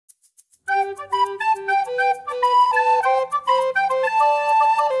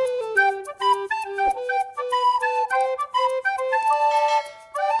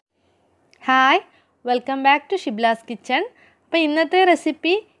Welcome back to Shibla's kitchen. അപ്പോൾ ഇന്നത്തെ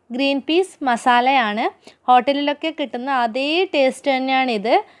recipe green peas മസാലയാണ്. ഹോട്ടലിലൊക്കെ കിട്ടുന്ന അതേ ടേസ്റ്റ്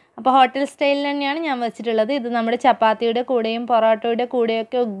തന്നെയാണിത്. അപ്പോൾ ഹോട്ടൽ സ്റ്റൈലിൽ തന്നെയാണ് ഞാൻ വെച്ചിട്ടുള്ളത്. ഇത് നമ്മുടെ ചപ്പാത്തിയുടെ കൂടെയും പൊറോട്ടയുടെ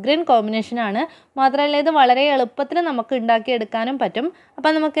കൂടെയൊക്കെ ഉഗ്രൻ കോമ്പിനേഷനാണ്. മാത്രമല്ല ഇത് വളരെ എളുപ്പത്തിൽ നമുക്ക് ഉണ്ടാക്കിയെടുക്കാനും പറ്റും.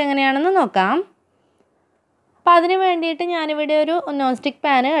 അപ്പോൾ നമുക്ക് എങ്ങനെയാണെന്ന് നോക്കാം. അപ്പോൾ അതിന് വേണ്ടിയിട്ട് ഞാനിവിടെ ഒരു നോൺ സ്റ്റിക്ക്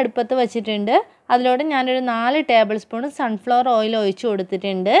പാന് അടുപ്പത്ത് വെച്ചിട്ടുണ്ട്. അതിലോട്ട് ഞാനൊരു 4 ടേബിൾ സ്പൂൺ സൺഫ്ലവർ ഓയിൽ ഒഴിച്ച്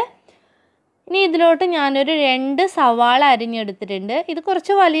കൊടുത്തിട്ടുണ്ട്. ഇനി ഇതിലോട്ട് ഞാനൊരു 2 സവാള അരിഞ്ഞെടുത്തിട്ടുണ്ട്. ഇത്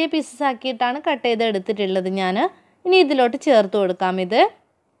കുറച്ച് വലിയ പീസസ് ആക്കിയിട്ടാണ് കട്ട് ചെയ്ത് എടുത്തിട്ടുള്ളത് ഞാൻ. ഇനി ഇതിലോട്ട് ചേർത്ത് കൊടുക്കാം ഇത്.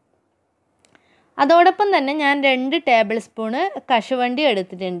 അതോടൊപ്പം തന്നെ ഞാൻ 2 ടേബിൾ സ്പൂണ് കശുവണ്ടി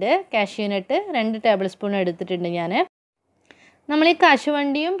എടുത്തിട്ടുണ്ട്. കാഷ്യൂനട്ട് 2 ടേബിൾ സ്പൂൺ എടുത്തിട്ടുണ്ട് ഞാൻ. നമ്മൾ ഈ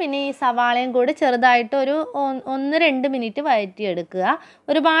കശുവണ്ടിയും പിന്നെ ഈ സവാളയും കൂടി ചെറുതായിട്ട് ഒരു 1-2 മിനിറ്റ് വഴറ്റിയെടുക്കുക.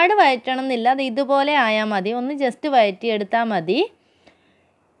 ഒരുപാട് വഴറ്റണം എന്നില്ല, അത് ഇതുപോലെ ആയാൽ മതി. ഒന്ന് ജസ്റ്റ് വഴറ്റിയെടുത്താൽ മതി.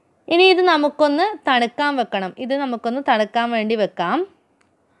 ഇനി ഇത് നമുക്കൊന്ന് തണുക്കാൻ വെക്കണം. ഇത് നമുക്കൊന്ന് തണുക്കാൻ വേണ്ടി വെക്കാം.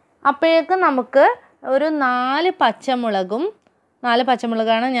 അപ്പോഴേക്കും നമുക്ക് ഒരു 4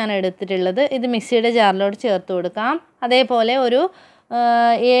 പച്ചമുളകാണ് ഞാൻ എടുത്തിട്ടുള്ളത്. ഇത് മിക്സിയുടെ ജാറിലോട്ട് ചേർത്ത് കൊടുക്കാം. അതേപോലെ ഒരു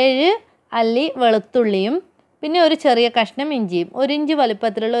 7 അല്ലി വെളുത്തുള്ളിയും പിന്നെ ഒരു ചെറിയ കഷ്ണം ഇഞ്ചിയും, 1 ഇഞ്ച്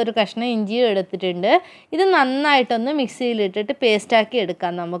വലുപ്പത്തിലുള്ള ഒരു കഷ്ണം ഇഞ്ചിയും എടുത്തിട്ടുണ്ട്. ഇത് നന്നായിട്ടൊന്ന് മിക്സിയിലിട്ടിട്ട് പേസ്റ്റാക്കി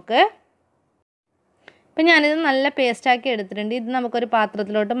എടുക്കാം നമുക്ക്. ഇപ്പം ഞാനിത് നല്ല പേസ്റ്റാക്കി എടുത്തിട്ടുണ്ട്. ഇത് നമുക്കൊരു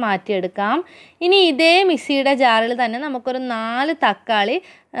പാത്രത്തിലോട്ട് മാറ്റിയെടുക്കാം. ഇനി ഇതേ മിക്സിയുടെ ജാറിൽ തന്നെ നമുക്കൊരു 4 തക്കാളി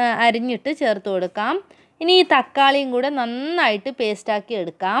അരിഞ്ഞിട്ട് ചേർത്ത് കൊടുക്കാം. ഇനി ഈ തക്കാളിയും കൂടെ നന്നായിട്ട് പേസ്റ്റാക്കി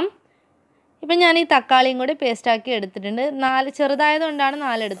എടുക്കാം. ഇപ്പം ഞാൻ ഈ തക്കാളിയും കൂടെ പേസ്റ്റാക്കി എടുത്തിട്ടുണ്ട്. 4 ചെറുതായതുകൊണ്ടാണ്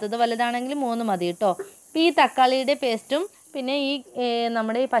 4 എടുത്തത്, വലുതാണെങ്കിൽ 3 മതി കേട്ടോ. ഇപ്പോൾ ഈ തക്കാളിയുടെ പേസ്റ്റും പിന്നെ ഈ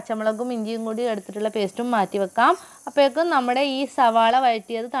നമ്മുടെ ഈ പച്ചമുളകും ഇഞ്ചിയും കൂടി എടുത്തിട്ടുള്ള പേസ്റ്റും മാറ്റി വെക്കാം. അപ്പോഴേക്കും നമ്മുടെ ഈ സവാള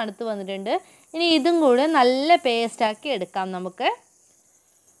വഴറ്റിയത് തണുത്ത് വന്നിട്ടുണ്ട്. ഇനി ഇതും കൂടി നല്ല പേസ്റ്റാക്കി എടുക്കാം നമുക്ക്.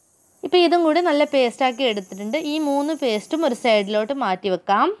 ഇപ്പോൾ ഇതും കൂടി നല്ല പേസ്റ്റാക്കി എടുത്തിട്ടുണ്ട്. ഈ 3 പേസ്റ്റും ഒരു സൈഡിലോട്ട് മാറ്റി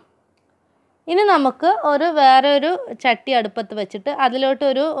വെക്കാം. ഇനി നമുക്ക് വേറൊരു ചട്ടി അടുപ്പത്ത് വെച്ചിട്ട് അതിലോട്ട്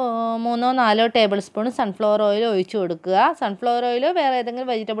ഒരു 3-4 ടേബിൾ സ്പൂൺ സൺഫ്ലവർ ഓയിൽ ഒഴിച്ച് കൊടുക്കുക. സൺഫ്ലവർ ഓയിലോ വേറെ ഏതെങ്കിലും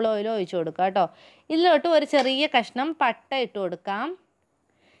വെജിറ്റബിൾ ഓയിലോ ഒഴിച്ച് കൊടുക്കുക കേട്ടോ. ഇതിലോട്ട് ഒരു ചെറിയ കഷ്ണം പട്ട ഇട്ട് കൊടുക്കാം.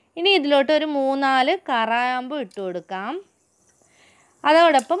 ഇനി ഇതിലോട്ട് ഒരു 3-4 കറാമ്പ് ഇട്ട് കൊടുക്കാം.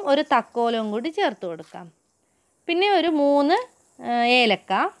 അതോടൊപ്പം ഒരു തക്കോലവും കൂടി ചേർത്ത് കൊടുക്കാം. പിന്നെ ഒരു 3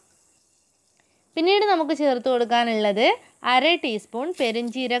 ഏലക്ക. പിന്നീട് നമുക്ക് ചേർത്ത് കൊടുക്കാനുള്ളത് 1/2 ടീസ്പൂൺ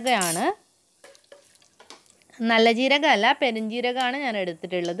പെരുംജീരകമാണ്. നല്ല ജീരകമല്ല, പെരുംജീരകമാണ് ഞാൻ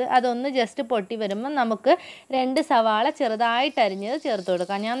എടുത്തിട്ടുള്ളത്. അതൊന്ന് ജസ്റ്റ് പൊട്ടി വരുമ്പോൾ നമുക്ക് 2 സവാള ചെറുതായിട്ട് അരിഞ്ഞത് ചേർത്ത്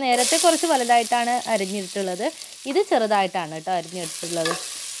കൊടുക്കാം. ഞാൻ നേരത്തെ കുറച്ച് വലുതായിട്ടാണ് അരിഞ്ഞിട്ടുള്ളത്, ഇത് ചെറുതായിട്ടാണ് കേട്ടോ അരിഞ്ഞിട്ടുള്ളത്.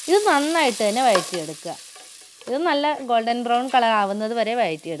 ഇത് നന്നായിട്ട് തന്നെ വഴറ്റിയെടുക്കുക. ഇത് നല്ല ഗോൾഡൻ ബ്രൗൺ കളർ ആവുന്നത് വരെ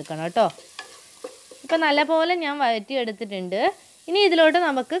വഴറ്റിയെടുക്കണം കേട്ടോ. ഇപ്പം നല്ലപോലെ ഞാൻ വഴറ്റിയെടുത്തിട്ടുണ്ട്. ഇനി ഇതിലോട്ട്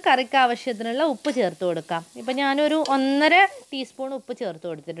നമുക്ക് കറിക്ക് ആവശ്യത്തിനുള്ള ഉപ്പ് ചേർത്ത് കൊടുക്കാം. ഇപ്പം ഞാനൊരു 1.5 ടീസ്പൂൺ ഉപ്പ് ചേർത്ത്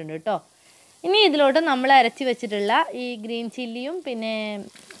കൊടുത്തിട്ടുണ്ട് കേട്ടോ. ഇനി ഇതിലോട്ട് നമ്മൾ അരച്ച് വെച്ചിട്ടുള്ള ഈ ഗ്രീൻ ചില്ലിയും പിന്നെ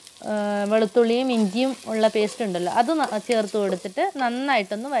വെളുത്തുള്ളിയും ഇഞ്ചിയും ഉള്ള പേസ്റ്റ് ഉണ്ടല്ലോ, അത് ചേർത്ത് കൊടുത്തിട്ട്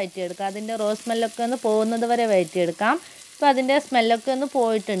നന്നായിട്ടൊന്ന് വഴറ്റിയെടുക്കാം. അതിൻ്റെ സ്മെല്ലൊക്കെ ഒന്ന് പോകുന്നത് വരെ വഴറ്റിയെടുക്കാം. ഇപ്പോൾ അതിൻ്റെ സ്മെല്ലൊക്കെ ഒന്ന്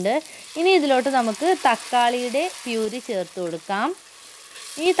പോയിട്ടുണ്ട്. ഇനി ഇതിലോട്ട് നമുക്ക് തക്കാളിയുടെ പ്യൂരി ചേർത്ത് കൊടുക്കാം.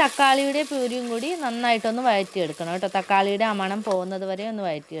 ഈ തക്കാളിയുടെ പ്യൂരിയും കൂടി നന്നായിട്ടൊന്ന് വഴറ്റിയെടുക്കണം കേട്ടോ. തക്കാളിയുടെ ആ മണം പോകുന്നത് വരെ ഒന്ന്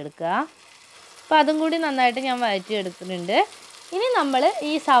വഴറ്റിയെടുക്കുക. അപ്പോൾ അതും കൂടി നന്നായിട്ട് ഞാൻ വഴറ്റിയെടുത്തിട്ടുണ്ട്. ഇനി നമ്മൾ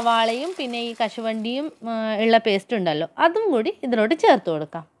ഈ സവാളയും പിന്നെ ഈ കശുവണ്ടിയും ഉള്ള പേസ്റ്റ് ഉണ്ടല്ലോ, അതും കൂടി ഇതിലോട്ട് ചേർത്ത്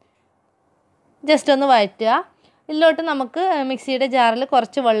കൊടുക്കാം. ജസ്റ്റ് ഒന്ന് വഴറ്റുക. ഇതിലോട്ട് നമുക്ക് മിക്സിയുടെ ജാറിൽ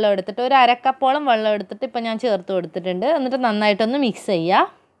കുറച്ച് വെള്ളം എടുത്തിട്ട് ഒരു 1/2 കപ്പോളം വെള്ളം എടുത്തിട്ട് ഇപ്പം ഞാൻ ചേർത്ത് കൊടുത്തിട്ടുണ്ട്. എന്നിട്ട് നന്നായിട്ടൊന്ന് മിക്സ്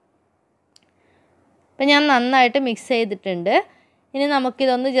ചെയ്യുക. ഇപ്പം ഞാൻ നന്നായിട്ട് മിക്സ് ചെയ്തിട്ടുണ്ട്. ഇനി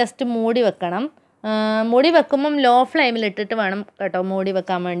നമുക്കിതൊന്ന് ജസ്റ്റ് മൂടി വെക്കണം. മൂടി വെക്കുമ്പം ലോ ഫ്ലെയിമിലിട്ടിട്ട് വേണം കേട്ടോ മൂടി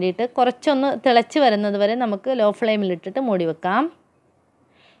വെക്കാൻ വേണ്ടിയിട്ട്. കുറച്ചൊന്ന് തിളച്ച് വരുന്നത് വരെ നമുക്ക് ലോ ഫ്ലെയിമിലിട്ടിട്ട് മൂടി വെക്കാം.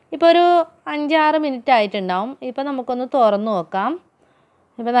 ഇപ്പോൾ ഒരു 5-6 മിനിറ്റ് ആയിട്ടുണ്ടാവും. ഇപ്പോൾ നമുക്കൊന്ന് തുറന്ന് നോക്കാം.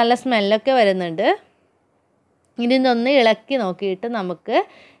 ഇപ്പോൾ നല്ല സ്മെല്ലൊക്കെ വരുന്നുണ്ട്. ഇതിനൊന്ന് ഇളക്കി നോക്കിയിട്ട് നമുക്ക്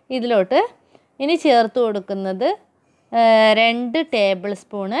ഇതിലോട്ട് ഇനി ചേർത്ത് കൊടുക്കുന്നത് 2 ടേബിൾ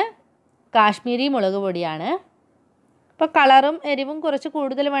സ്പൂണ് കാശ്മീരി മുളക് പൊടിയാണ്. ഇപ്പോൾ കളറും എരിവും കുറച്ച്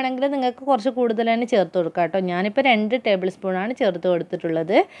കൂടുതൽ വേണമെങ്കിൽ നിങ്ങൾക്ക് കുറച്ച് കൂടുതൽ തന്നെ ചേർത്ത് കൊടുക്കാം കേട്ടോ. ഞാനിപ്പോൾ 2 ടേബിൾ സ്പൂണാണ് ചേർത്ത്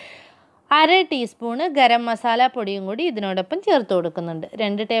കൊടുത്തിട്ടുള്ളത്. 1/2 ടീസ്പൂണ് ഗരം മസാല പൊടിയും കൂടി ഇതിനോടൊപ്പം ചേർത്ത് കൊടുക്കുന്നുണ്ട്.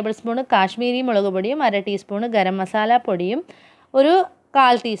 2 ടേബിൾ സ്പൂണ് കാശ്മീരി മുളക് പൊടിയും 1/2 ടീസ്പൂണ് ഗരം മസാല പൊടിയും ഒരു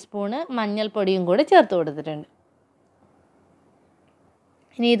 1/4 ടീസ്പൂണ് മഞ്ഞൾപ്പൊടിയും കൂടി ചേർത്ത് കൊടുത്തിട്ടുണ്ട്.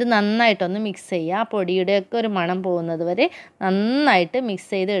 ഇനി ഇത് നന്നായിട്ടൊന്ന് മിക്സ് ചെയ്യുക. ആ പൊടിയുടെയൊക്കെ ഒരു മണം പോകുന്നത് വരെ നന്നായിട്ട് മിക്സ്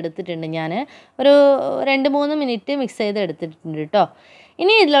ചെയ്ത് എടുത്തിട്ടുണ്ട്. ഞാൻ ഒരു 2-3 മിനിറ്റ് മിക്സ് ചെയ്ത് എടുത്തിട്ടുണ്ട് കേട്ടോ.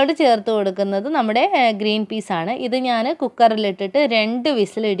 ഇനി ഇതിലോട്ട് ചേർത്ത് കൊടുക്കുന്നത് നമ്മുടെ ഗ്രീൻ പീസാണ്. ഇത് ഞാൻ കുക്കറിലിട്ടിട്ട് 2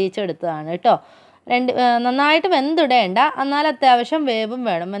 വിസിൽ ഇടിച്ചെടുത്തതാണ് കേട്ടോ. നന്നായിട്ട് വെന്തിടേണ്ട, എന്നാൽ അത്യാവശ്യം വേവും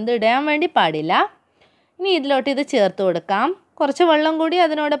വേണം, വെന്തിടാൻ വേണ്ടി പാടില്ല. ഇനി ഇതിലോട്ട് ഇത് ചേർത്ത് കൊടുക്കാം. കുറച്ച് വെള്ളം കൂടി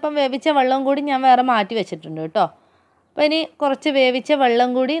അതിനോടൊപ്പം വേവിച്ച വെള്ളം കൂടി ഞാൻ വേറെ മാറ്റി വെച്ചിട്ടുണ്ട് കേട്ടോ. അപ്പോൾ ഇനി കുറച്ച് വേവിച്ച വെള്ളം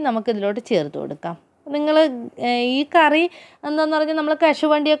കൂടി നമുക്കിതിലോട്ട് ചേർത്ത് കൊടുക്കാം. നിങ്ങൾ ഈ കറി എന്താണെന്ന് പറഞ്ഞാൽ നമ്മൾ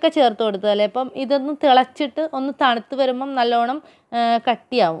കശുവണ്ടിയൊക്കെ ചേർത്ത് കൊടുത്തതല്ലേ, അപ്പം ഇതൊന്ന് തിളച്ചിട്ട് ഒന്ന് തണുത്ത് വരുമ്പം നല്ലോണം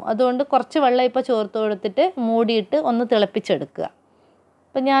കട്ടിയാവും. അതുകൊണ്ട് കുറച്ച് വെള്ളം ഇപ്പോൾ ചേർത്ത് കൊടുത്തിട്ട് മൂടിയിട്ട് ഒന്ന് തിളപ്പിച്ചെടുക്കുക.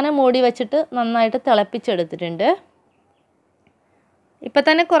 അപ്പം ഞാൻ മൂടി വെച്ചിട്ട് നന്നായിട്ട് തിളപ്പിച്ചെടുത്തിട്ടുണ്ട്. ഇപ്പം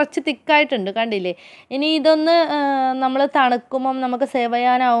തന്നെ കുറച്ച് തിക്കായിട്ടുണ്ട്, കണ്ടില്ലേ. ഇനി ഇതൊന്ന് നമ്മൾ തണുക്കുമ്പം നമുക്ക് സേവ്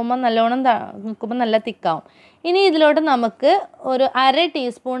ചെയ്യാനാവുമ്പം നല്ലോണം തണുക്കുമ്പം നല്ല തിക്കാവും. ഇനി ഇതിലോട്ട് നമുക്ക് ഒരു 1/2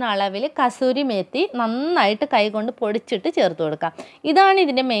 ടീസ്പൂൺ അളവിൽ കസൂരി മേത്തി നന്നായിട്ട് കൈകൊണ്ട് പൊടിച്ചിട്ട് ചേർത്ത് കൊടുക്കാം. ഇതാണ്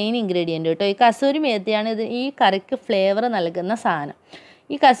ഇതിൻ്റെ മെയിൻ ഇൻഗ്രീഡിയൻറ്റ് കേട്ടോ. ഈ കസൂരി മേത്തിയാണ് ഈ കറിക്ക് ഫ്ലേവർ നൽകുന്ന സാധനം.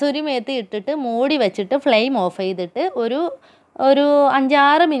 ഈ കസൂരി മേത്തി ഇട്ടിട്ട് മൂടി വെച്ചിട്ട് ഫ്ലെയിം ഓഫ് ചെയ്തിട്ട് ഒരു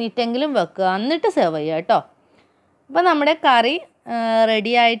 5-6 മിനിറ്റെങ്കിലും വെക്കുക, എന്നിട്ട് സെർവ് ചെയ്യുക കേട്ടോ. അപ്പോൾ നമ്മുടെ കറി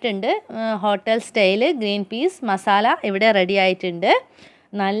റെഡി ആയിട്ടുണ്ട്. Hotel style green peas masala ഇവിടെ റെഡി ആയിട്ടുണ്ട്.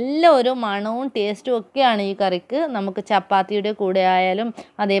 നല്ല ഒരു മണവും ടേസ്റ്റും ഒക്കെയാണ് ഈ കറിക്ക്. നമുക്ക് ചപ്പാത്തിയുടെ കൂടെ ആയാലും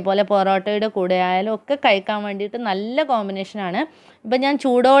അതേപോലെ പൊറോട്ടയുടെ കൂടെ ആയാലും ഒക്കെ കഴിക്കാൻ വേണ്ടിയിട്ട് നല്ല കോമ്പിനേഷനാണ്. ഇപ്പം ഞാൻ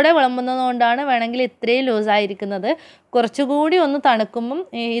ചൂടോടെ വിളമ്പുന്നത് കൊണ്ടാണ് വേണമെങ്കിൽ ഇത്രയും ലൂസായിരിക്കുന്നത്. കുറച്ചുകൂടി ഒന്ന് തണുക്കുമ്പം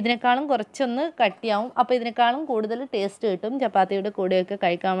ഇതിനേക്കാളും കുറച്ചൊന്ന് കട്ടിയാവും. അപ്പോൾ ഇതിനേക്കാളും കൂടുതൽ ടേസ്റ്റ് കിട്ടും ചപ്പാത്തിയുടെ കൂടെയൊക്കെ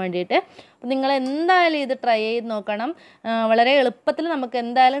കഴിക്കാൻ വേണ്ടിയിട്ട്. അപ്പോൾ നിങ്ങൾ എന്തായാലും ഇത് ട്രൈ ചെയ്ത് നോക്കണം. വളരെ എളുപ്പത്തിൽ നമുക്ക്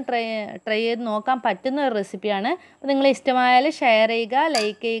എന്തായാലും ട്രൈ ചെയ്ത് നോക്കാൻ പറ്റുന്ന ഒരു റെസിപ്പിയാണ്. അപ്പോൾ നിങ്ങൾ ഇഷ്ടമായാൽ ഷെയർ ചെയ്യുക,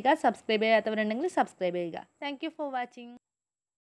 ലൈക്ക് ചെയ്യുക, സബ്സ്ക്രൈബ് ചെയ്യാത്തവരുണ്ടെങ്കിൽ സബ്സ്ക്രൈബ് ചെയ്യുക. Thank you for watching.